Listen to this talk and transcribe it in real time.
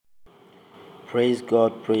Praise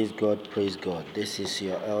God, praise God, praise God. This is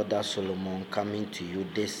your elder Solomon coming to you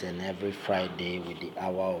this and every Friday with the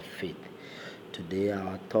hour of faith. Today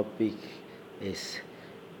our topic is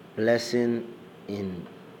blessing in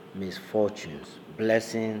misfortunes.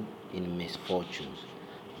 Blessing in misfortunes.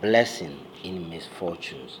 Blessing in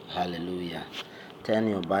misfortunes. Hallelujah. Turn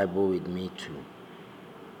your Bible with me to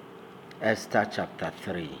Esther chapter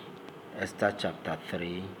 3. Esther chapter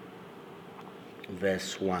 3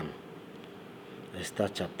 verse 1. Esther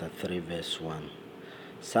chapter 3 verse 1.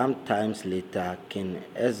 Sometimes later, King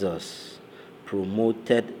Xerxes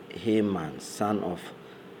promoted Haman, son of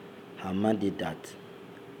Hammedatha,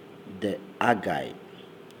 the Agagite,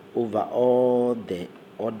 over all the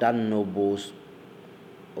other nobles,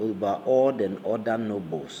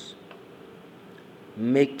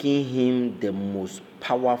 making him the most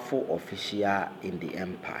powerful official in the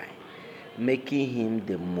empire. Making him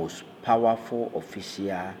the most powerful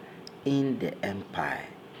official in the empire.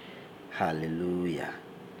 Hallelujah.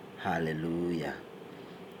 Hallelujah.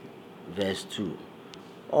 Verse 2.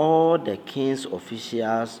 All the king's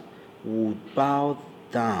officials would bow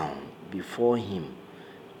down before him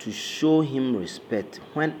to show him respect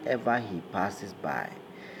whenever he passes by,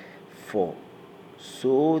 for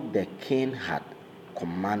so the king had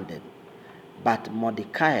commanded. But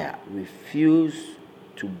Mordecai refused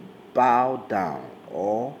to bow down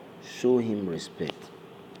or show him respect.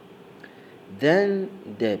 Then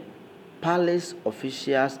the palace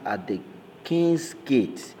officials at the king's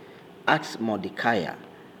gate asked Mordecai,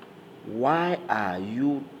 "Why are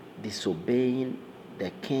you disobeying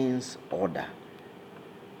the king's order?"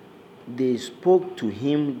 They spoke to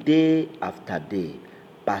him day after day,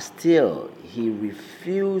 but still he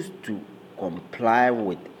refused to comply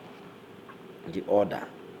with the order.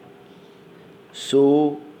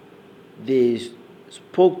 So they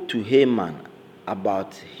spoke to Haman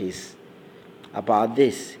about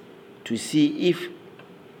this to see if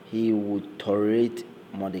he would tolerate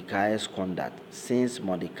Mordecai's conduct, since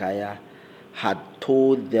Mordecai had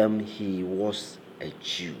told them he was a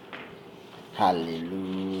Jew.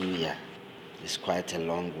 Hallelujah. It's quite a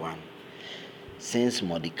long one. Since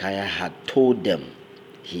Mordecai had told them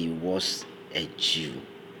he was a Jew.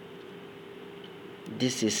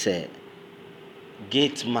 This is a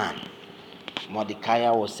gate man. Mordecai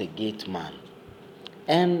was a gate man.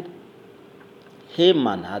 And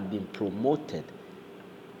Haman had been promoted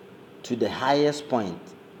to the highest point,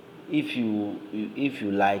 if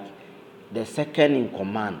you like, the second in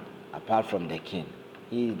command apart from the king.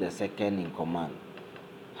 He is the second in command.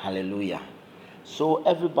 Hallelujah. So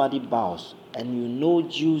everybody bows, and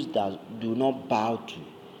Jews that do not bow to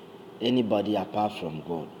anybody apart from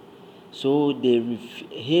God. So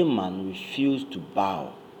Haman refused to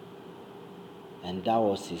bow, and that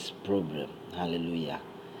was his problem. Hallelujah.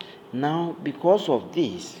 Now, because of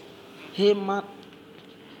this,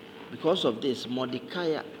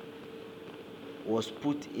 Mordecai was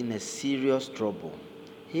put in a serious trouble.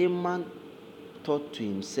 Haman thought to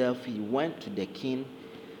himself, he went to the king,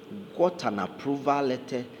 got an approval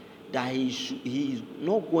letter that he is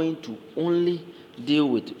not going to only deal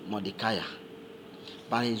with Mordecai,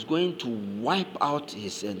 but he's going to wipe out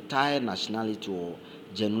his entire nationality or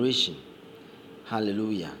generation.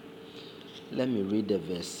 Hallelujah. Let me read the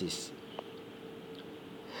verses.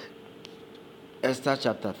 Esther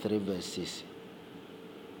chapter 3 verse 6.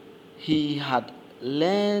 He had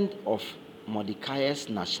learned of Mordecai's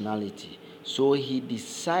nationality, so he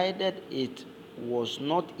decided it was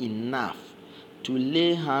not enough to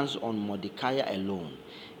lay hands on Mordecai alone.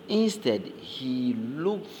 Instead, he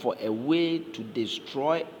looked for a way to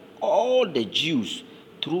destroy all the Jews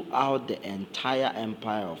throughout the entire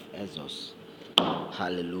empire of Xerxes.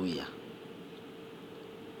 Hallelujah.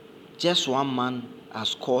 Just one man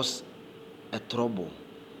has caused a trouble,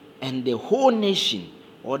 and the whole nation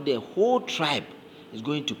or the whole tribe is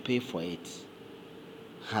going to pay for it.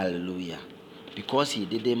 Hallelujah. Because he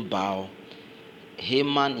didn't bow,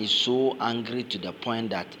 Haman is so angry to the point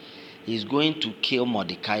that he's going to kill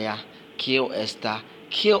Mordecai, kill Esther,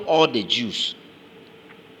 kill all the Jews.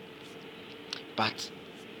 But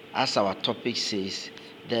as our topic says,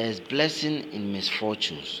 there is blessing in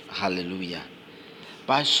misfortunes. Hallelujah.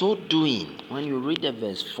 By so doing, when you read the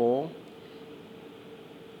verse 4,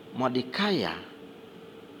 Mordecai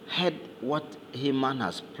heard what Haman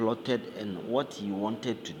has plotted and what he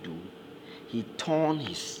wanted to do. He torn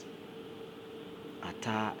his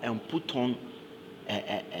attire and put on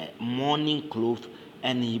a mourning cloth,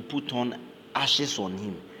 and he put on ashes on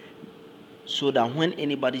him, so that when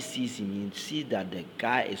anybody sees him, he sees that the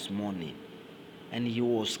guy is mourning. And he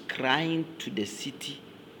was crying to the city,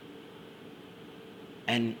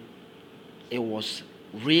 and it was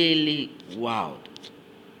really wild.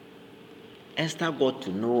 Esther got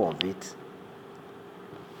to know of it,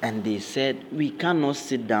 and they said, we cannot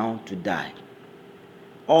sit down to die.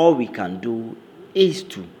 All we can do is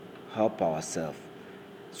to help ourselves.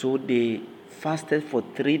 So they fasted for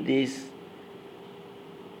 3 days,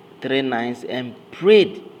 3 nights, and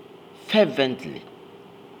prayed fervently.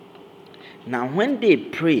 Now, when they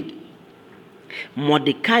prayed,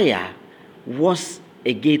 Mordecai was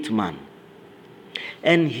a gate man,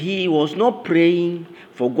 and he was not praying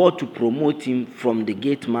for God to promote him from the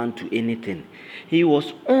gate man to anything. He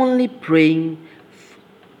was only praying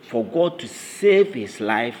for God to save his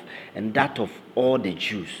life and that of all the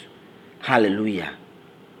Jews. Hallelujah.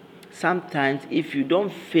 Sometimes if you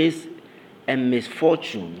don't face a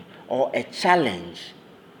misfortune or a challenge,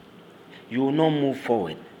 you will not move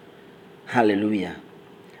forward. Hallelujah.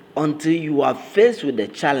 Until you are faced with a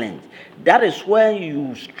challenge, that is when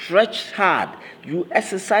you stretch hard, you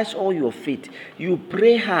exercise all your faith, you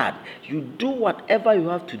pray hard, you do whatever you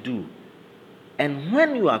have to do. And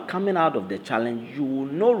when you are coming out of the challenge, you will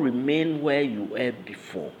not remain where you were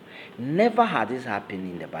before. Never had this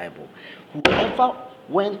happened in the Bible. Whoever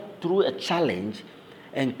went through a challenge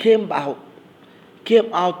and came out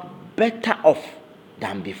better off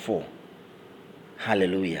than before.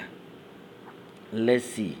 Hallelujah. Let's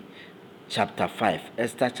see. Chapter 5.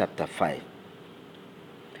 Esther chapter 5.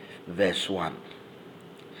 Verse 1.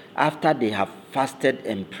 After they have fasted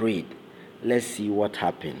and prayed, let's see what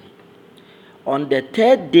happened. On the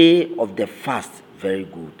 3rd day of the fast, very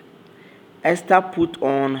good, Esther put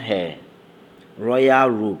on her royal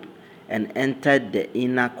robe and entered the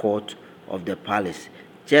inner court of the palace,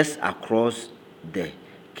 just across the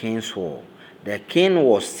king's hall. The king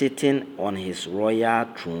was sitting on his royal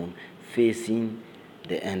throne facing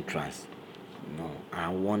the entrance.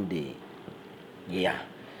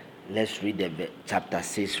 Let's read the chapter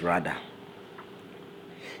 6 rather.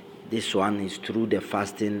 This one is through the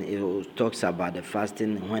fasting. It talks about the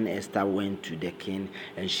fasting when Esther went to the king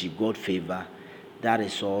and she got favor. That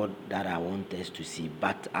is all that I want us to see.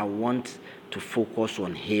 But I want to focus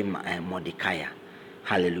on him and Mordecai.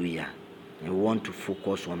 Hallelujah. I want to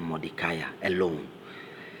focus on Mordecai alone.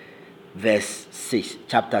 Verse 6,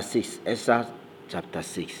 chapter 6, Esther chapter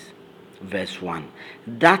 6, verse 1.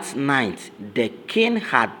 That night the king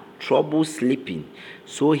had trouble sleeping,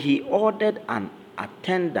 so he ordered an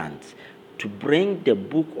attendant to bring the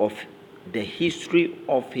book of the history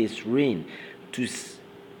of his reign to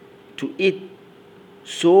it,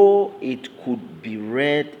 so it could be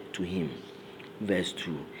read to him. Verse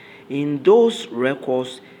 2. In those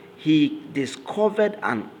records, he discovered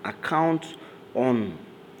an account on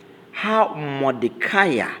how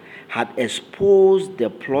Mordecai had exposed the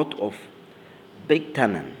plot of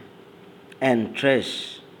Bigthan and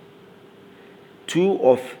Teresh, 2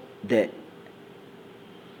 of the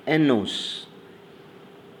Enos,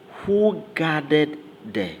 who guarded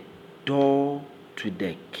the door to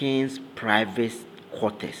the king's private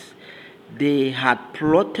quarters. They had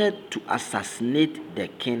plotted to assassinate the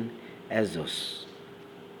king Xerxes.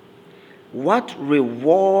 What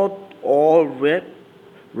reward or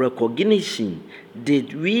recognition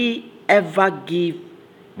did we ever give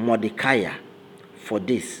Mordecai for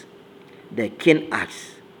this? The king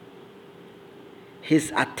asked.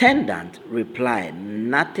 His attendant replied,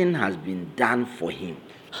 nothing has been done for him.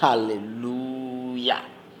 Hallelujah.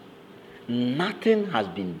 Nothing has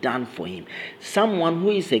been done for him. Someone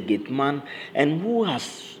who is a gate man and who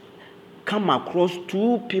has come across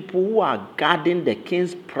 2 people who are guarding the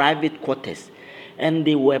king's private quarters, and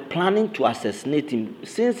they were planning to assassinate him.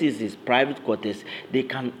 Since it's his private quarters, they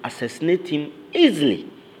can assassinate him easily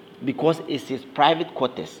because it's his private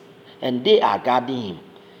quarters and they are guarding him.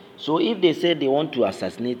 So if they say they want to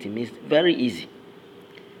assassinate him, it's very easy.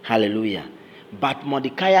 Hallelujah. But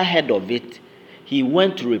Mordecai heard of it. He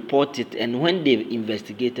went to report it, and when they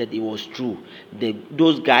investigated, it was true.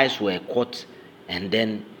 Those guys were caught, and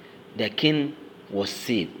then the king was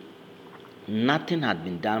saved. Nothing had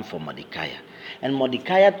been done for Mordecai. And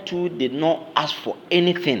Mordecai too did not ask for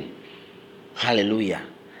anything. Hallelujah.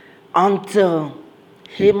 Until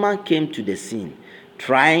Haman came to the scene,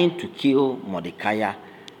 trying to kill Mordecai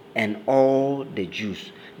and all the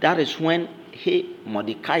Jews. That is when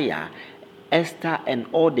Mordecai, Esther, and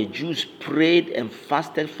all the Jews prayed and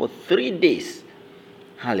fasted for 3 days.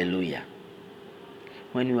 Hallelujah.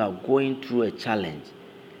 When you are going through a challenge,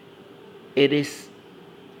 it is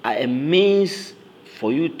a means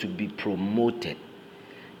for you to be promoted.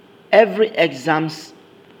 Every exams,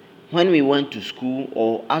 when we went to school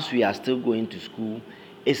or as we are still going to school,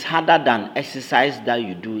 is harder than exercise that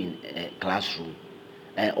you do in a classroom.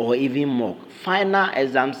 or even mock. Final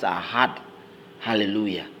exams are hard.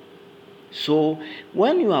 Hallelujah. So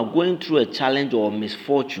when you are going through a challenge or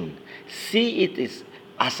misfortune, see it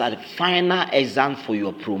as a final exam for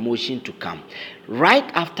your promotion to come. Right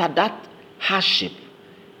after that hardship,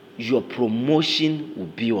 your promotion will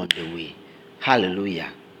be on the way.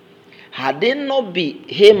 Hallelujah. Had it not be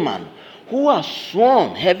Haman, who has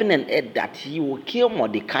sworn heaven and earth that he will kill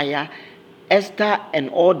Mordecai, Esther, and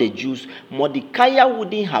all the Jews, Mordecai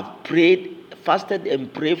wouldn't have prayed, fasted,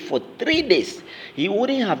 and prayed for 3 days. He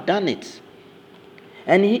wouldn't have done it.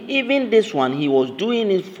 And even this one, he was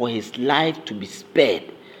doing it for his life to be spared,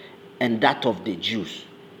 and that of the Jews.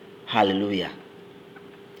 Hallelujah.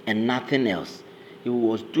 And nothing else. He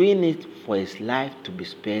was doing it for his life to be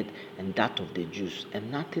spared, and that of the Jews,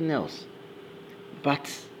 and nothing else. But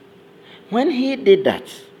when he did that,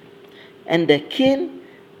 and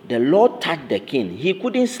the Lord touched the king, he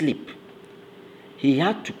couldn't sleep. He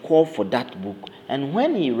had to call for that book. And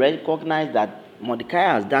when he recognized that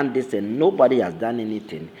Mordecai has done this and nobody has done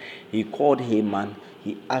anything, he called Haman.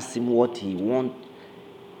 He asked him what he wants.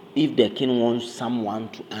 If the king wants someone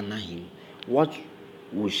to honor him, what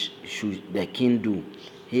should the king do?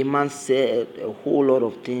 Haman said a whole lot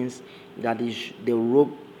of things, that the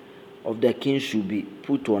robe of the king should be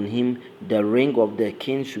put on him, the ring of the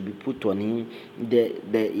king should be put on him,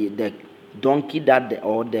 the donkey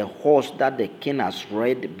or the horse that the king has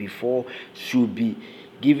read before should be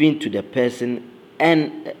given to the person,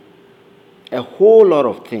 and a whole lot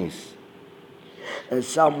of things. And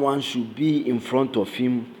someone should be in front of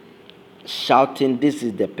him shouting, "This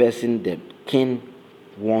is the person the king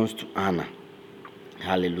wants to honor."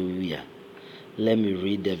 Hallelujah. Let me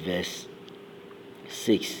read the verse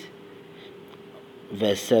 6.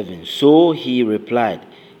 Verse 7. So he replied,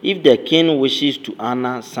 "If the king wishes to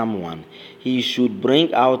honor someone, he should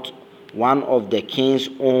bring out one of the king's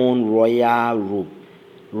own royal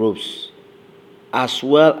robes, as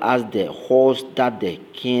well as the horse that the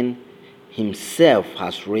king himself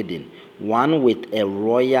has ridden, one with a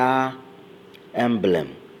royal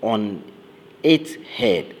emblem on its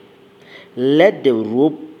head. Let the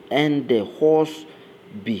robe and the horse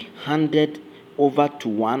be handed over to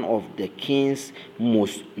one of the king's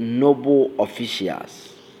most noble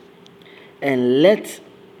officials, and let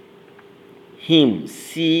him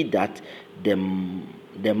see that the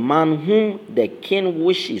man whom the king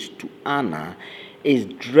wishes to honor is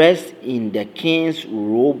dressed in the king's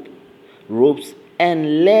robes,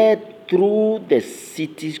 and led through the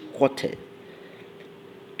city's quarter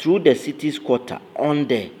on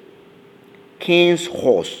the king's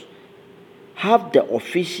horse. Have the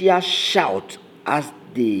officials shout as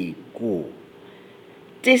they go,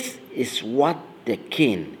 'This is what the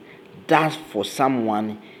king does for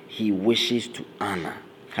someone he wishes to honor.'"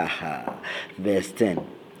 Verse 10.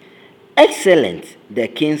 "Excellent," the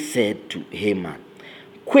king said to Haman.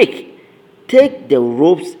 "Quick, take the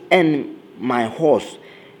robes and my horse,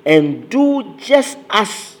 and do just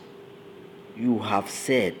as you have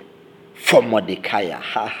said for Mordecai."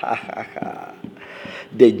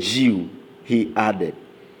 The Jew, he added.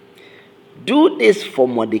 "Do this for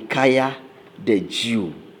Mordecai, the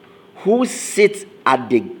Jew, who sits at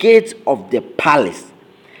the gate of the palace.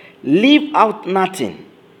 Leave out nothing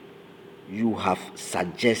you have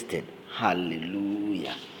suggested."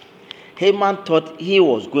 Hallelujah. Haman thought he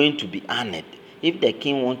was going to be honored. If the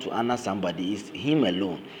king wants to honor somebody, it's him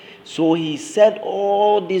alone. So he said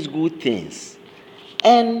all these good things.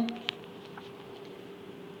 And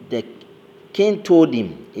the king told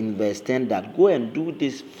him in verse 10 that go and do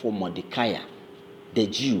this for Mordecai, the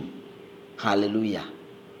Jew. Hallelujah.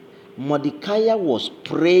 Mordecai was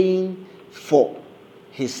praying for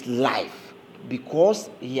his life because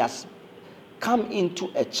he has come into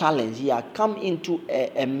a challenge. He has come into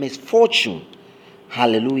a misfortune.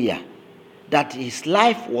 Hallelujah. That his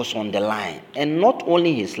life was on the line. And not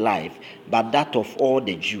only his life, but that of all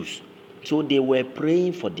the Jews. So they were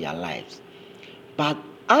praying for their lives. But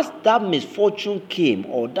as that misfortune came,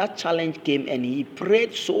 or that challenge came, and he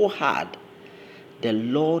prayed so hard, the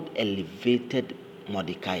Lord elevated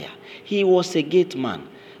Mordecai. He was a great man,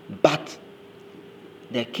 but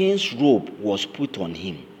the king's robe was put on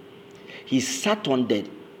him. He sat on the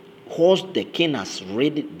horse the king has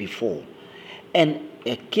ridden before, and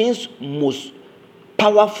a king's most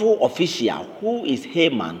powerful official, who is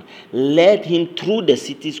Haman, led him through the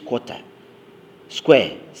city square.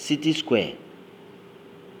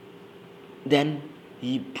 Then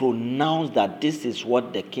he pronounced that this is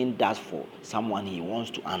what the king does for someone he wants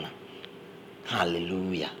to honor.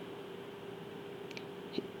 Hallelujah.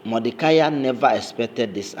 Mordecai never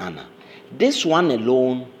expected this honor. This one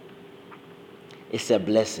alone is a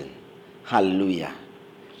blessing. Hallelujah.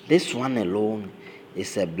 This one alone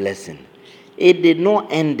is a blessing. It did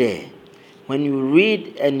not end there. When you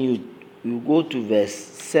read and you go to verse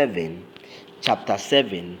 7, chapter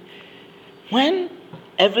 7, when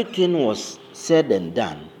everything was said and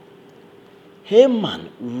done,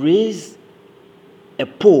 Haman raised a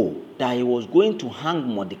pole that he was going to hang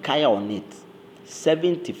Mordecai on it,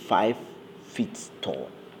 75 feet tall,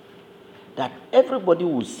 that everybody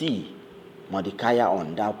will see Mordecai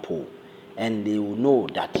on that pole, and they will know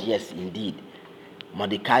that yes, indeed,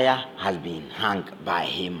 Mordecai has been hung by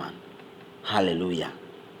Haman. Hallelujah.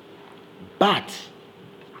 But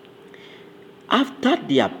after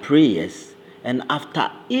their prayers, and after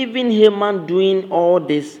even Haman doing all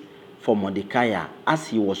this for Mordecai as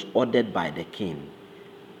he was ordered by the king,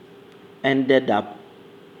 ended up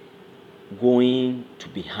going to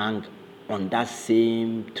be hung on that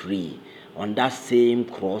same tree, on that same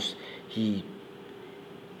cross he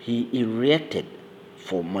erected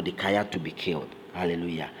for Mordecai to be killed.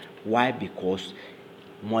 Hallelujah. Why? Because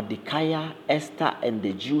Mordecai, Esther, and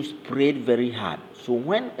the Jews prayed very hard. So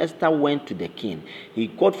when Esther went to the king, he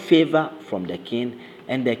got favor from the king,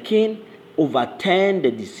 and the king overturned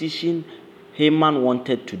the decision Haman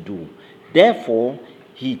wanted to do. Therefore,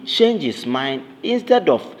 he changed his mind. Instead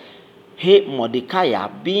of Mordecai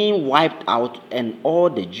being wiped out and all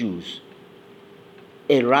the Jews,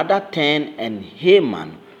 it rather turned and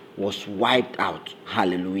Haman was wiped out.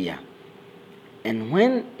 Hallelujah. And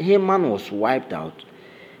when Haman was wiped out,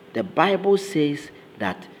 the Bible says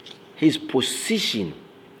that his position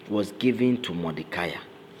was given to Mordecai.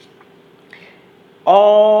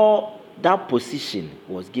 All that position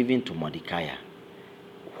was given to Mordecai.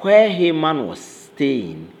 Where Haman was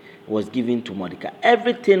staying was given to Mordecai.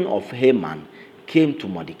 Everything of Haman came to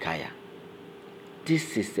Mordecai.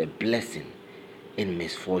 This is a blessing in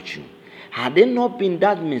misfortune. Had it not been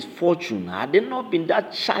that misfortune, had it not been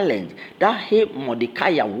that challenge that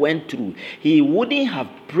Mordecai went through, he wouldn't have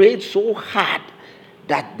prayed so hard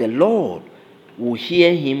that the Lord would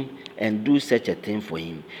hear him and do such a thing for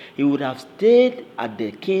him. He would have stayed at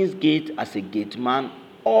the king's gate as a gate man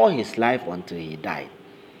all his life until he died.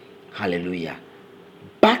 Hallelujah.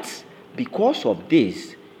 But because of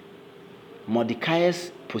this,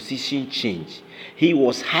 Mordecai's position changed. He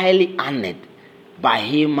was highly honored by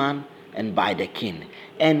Haman and by the king,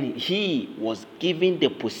 and he was given the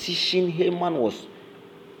position Haman was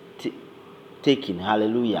taking.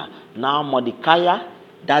 Hallelujah. Now Mordecai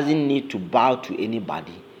doesn't need to bow to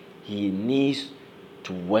anybody. He needs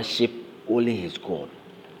to worship only his God.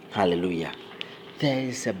 Hallelujah. There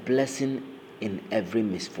is a blessing in every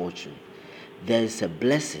misfortune. There is a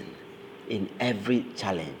blessing in every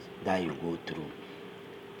challenge that you go through.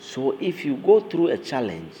 So if you go through a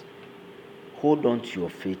challenge, hold on to your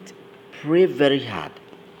faith. Pray very hard.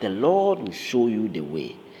 The Lord will show you the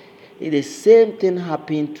way. The same thing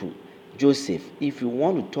happened to Joseph. If you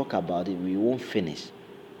want to talk about it, we won't finish.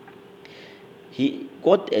 He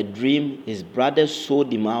got a dream. His brothers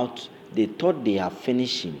sold him out. They thought they had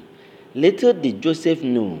finished him. Little did Joseph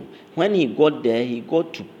know, when he got there, he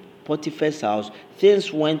got to Potiphar's house.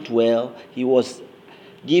 Things went well. He was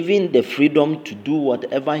given the freedom to do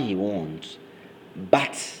whatever he wants.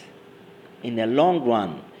 But in the long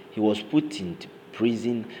run, he was put into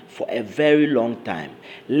prison for a very long time.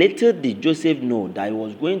 Little did Joseph know that he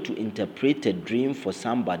was going to interpret a dream for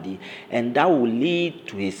somebody, and that would lead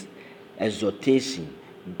to his exhortation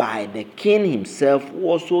by the king himself,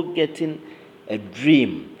 also getting a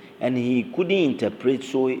dream, and he couldn't interpret.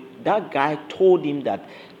 So that guy told him that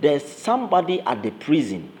there's somebody at the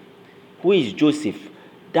prison who is Joseph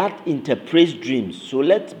that interprets dreams. So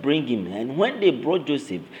let's bring him. And when they brought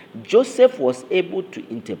Joseph, Joseph was able to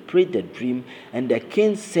interpret the dream, and the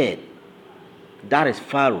king said, that is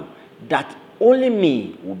Pharaoh, that only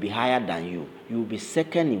me will be higher than you. You will be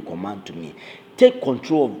second in command to me. Take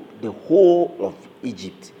control of the whole of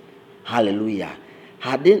Egypt. Hallelujah.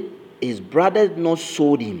 Had his brothers not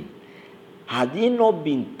sold him, had he not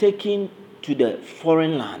been taken to the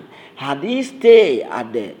foreign land, had he stayed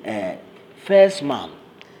at the first man's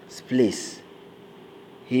place,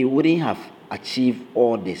 he wouldn't have achieved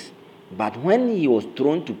all this. But when he was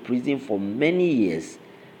thrown to prison for many years,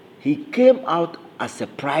 he came out as a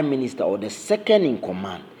prime minister, or the second in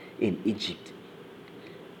command in Egypt.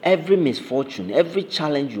 Every misfortune, every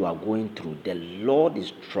challenge you are going through, the Lord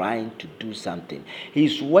is trying to do something.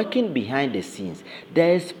 He's working behind the scenes.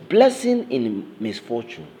 There is blessing in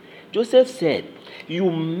misfortune. Joseph said, you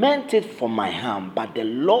meant it for my harm, but the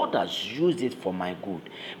Lord has used it for my good.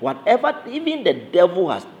 Whatever even the devil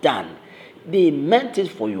has done, they meant it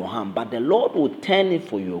for your harm, but the Lord will turn it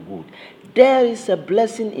for your good. There is a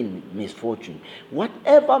blessing in misfortune.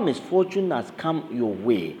 Whatever misfortune has come your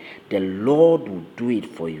way, the Lord will do it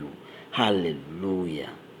for you. Hallelujah.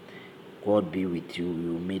 God be with you. We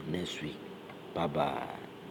will meet next week. Bye-bye.